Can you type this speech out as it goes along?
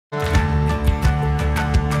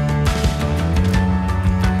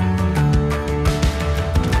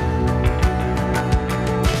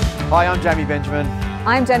Hi, I'm Jamie Benjamin.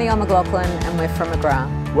 I'm Danielle McLaughlin and we're from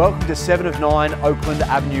McGrath. Welcome to 7 of 9 Oakland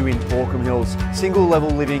Avenue in Baulkham Hills. Single level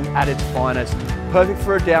living at its finest. Perfect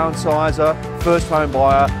for a downsizer, first home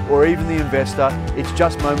buyer, or even the investor. It's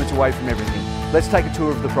just moments away from everything. Let's take a tour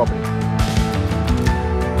of the property.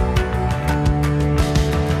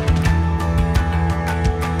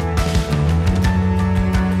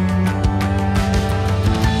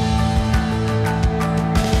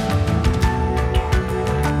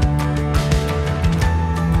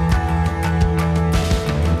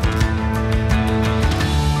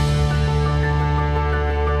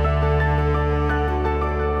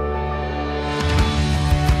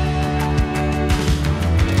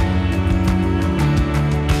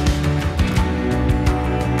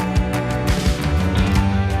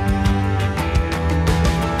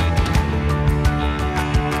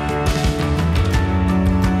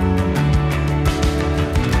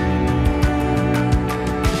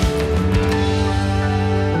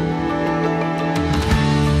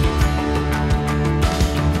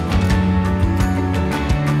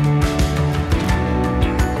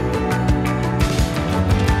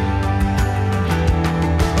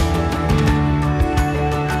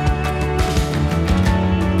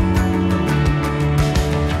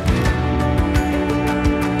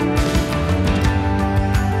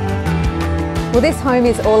 Well, this home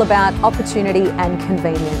is all about opportunity and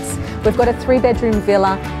convenience. We've got a 3-bedroom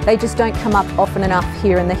villa. They just don't come up often enough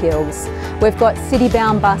here in the hills. We've got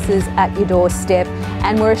city-bound buses at your doorstep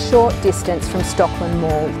and we're a short distance from Stockland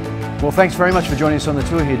Mall. Well, thanks very much for joining us on the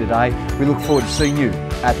tour here today. We look forward to seeing you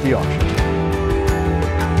at the auction.